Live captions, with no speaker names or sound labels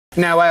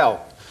Now,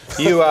 Al,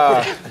 you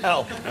are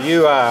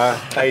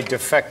a de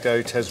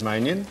facto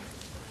Tasmanian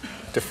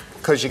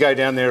because you go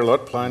down there a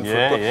lot playing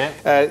football.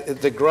 Yeah.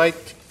 The great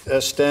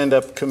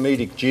stand-up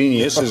comedic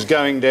genius is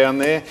going down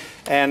there,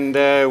 and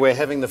we're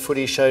having the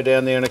Footy Show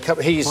down there in a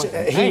couple. They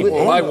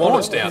want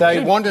us down there.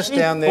 They want us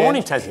down there. Born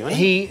in Tassie, wasn't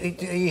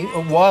he?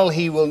 While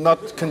he will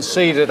not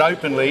concede it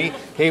openly,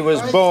 he was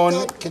born.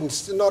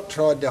 Not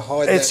tried to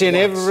hide. It's in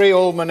every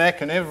almanac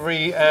and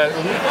every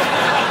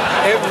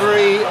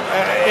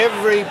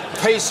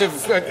piece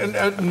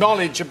of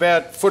knowledge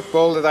about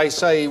football that they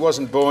say he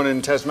wasn't born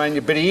in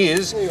Tasmania, but he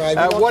is. Anyway,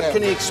 what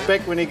can he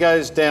expect when he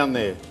goes down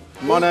there?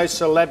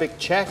 Monosyllabic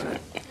chat?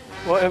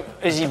 Well,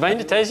 has he been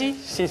to Tassie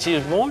since he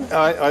was born?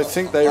 I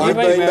think they... I've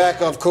been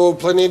back. I've called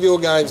plenty of your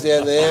games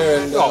down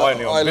there. And,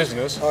 only on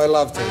business. I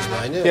love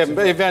Tasmania. Yeah,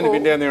 but you've only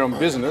been down there on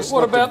business.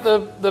 What about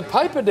the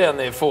paper down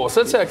there for us?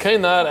 That's how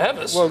keen they are to have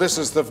us. Well, this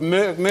is the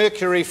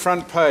Mercury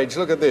front page.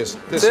 Look at this.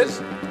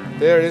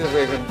 There it is.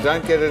 We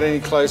don't get it any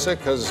closer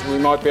because we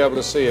might be able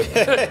to see it.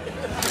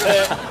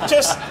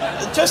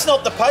 Just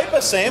not the paper,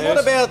 Sam. Yes.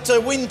 What about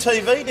Win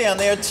TV down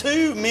there? A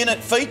 2-minute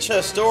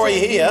feature story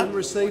here.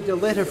 Received a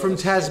letter from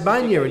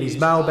Tasmania in his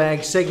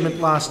mailbag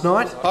segment last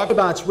night.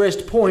 Hobart's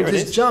Rest Point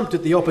has jumped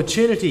at the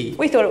opportunity.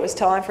 We thought it was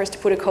time for us to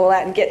put a call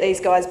out and get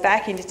these guys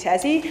back into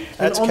Tassie.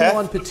 An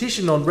online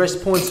petition on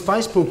Rest Point's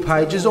Facebook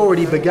page has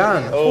already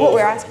begun. What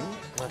we're asking.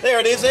 There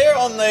it is there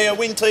on the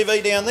Win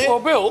TV down there.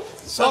 Well, Bill,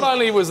 not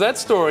only was that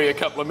story a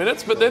couple of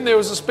minutes, but then there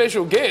was a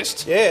special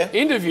guest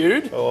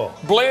interviewed,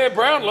 Blair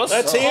Brownless,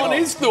 on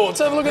his thoughts.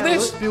 Have a look at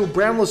this. Bill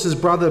Brownless's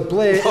brother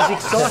Blair is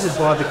excited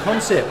by the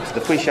concept.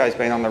 The Footy Show's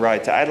been on the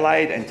road to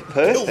Adelaide and to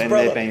Perth, and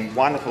there have been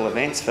wonderful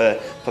events for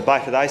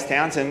both of those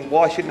towns, and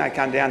why shouldn't they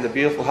come down to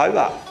beautiful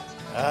Hobart?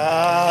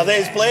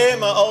 There's Blair,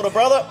 my older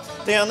brother,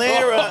 down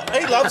there.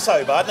 He loves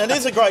Hobart, and it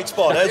is a great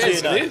spot, as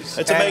you know. It is.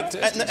 It's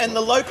and the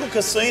local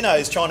casino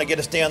is trying to get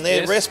us down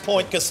there. Rest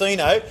Point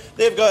Casino.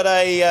 They've got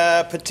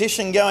a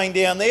petition going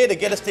down there to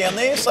get us down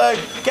there. So,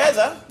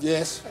 Gazza,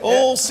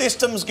 all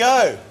systems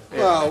go.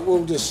 Well,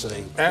 we'll just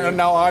see.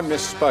 No, I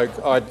misspoke.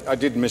 I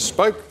did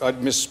misspoke. I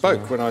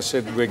misspoke when I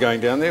said we're going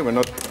down there.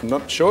 We're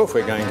not sure if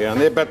we're going down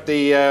there. But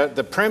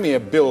the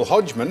Premier, Bill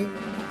Hodgman.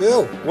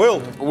 Will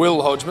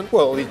Hodgman.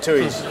 Well, his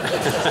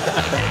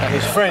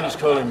friends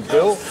call him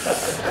Bill.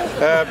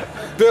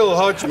 Bill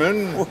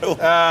Hodgman.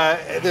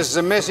 This is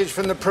a message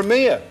from the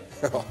Premier.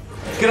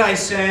 G'day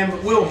Sam,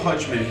 Will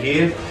Hodgman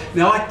here.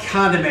 Now I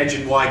can't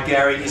imagine why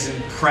Gary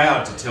isn't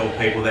proud to tell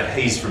people that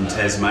he's from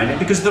Tasmania,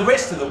 because the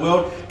rest of the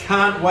world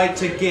can't wait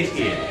to get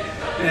here.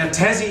 Now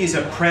Tassie is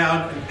a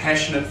proud and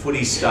passionate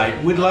footy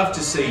state. We'd love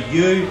to see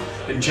you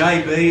and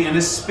JB and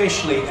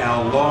especially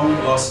our long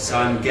lost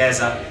son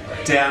Gazza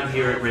down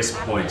here at Rest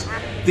Point.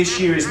 This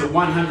year is the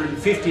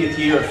 150th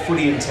year of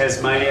footy in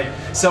Tasmania,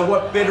 so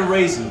what better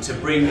reason to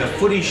bring the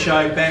Footy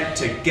Show back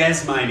to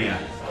Gazmania?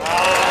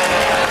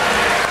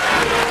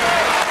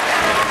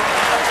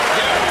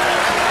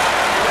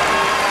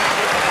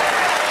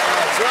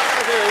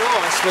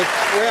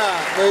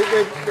 But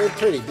we're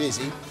pretty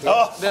busy.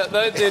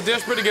 They're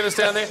desperate to get us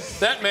down there.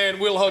 That man,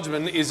 Will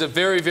Hodgman, is a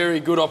very, very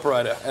good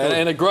operator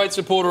and a great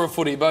supporter of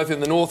footy, both in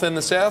the north and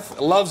the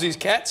south. Loves his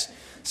cats.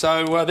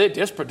 So they're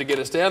desperate to get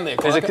us down there.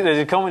 There's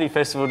a comedy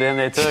festival down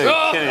there too. He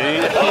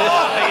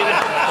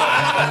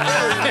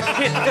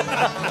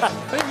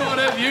might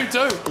have you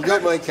too. You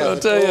got my covered. I'll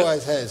tell you.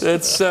 Always has.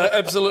 It's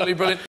absolutely brilliant.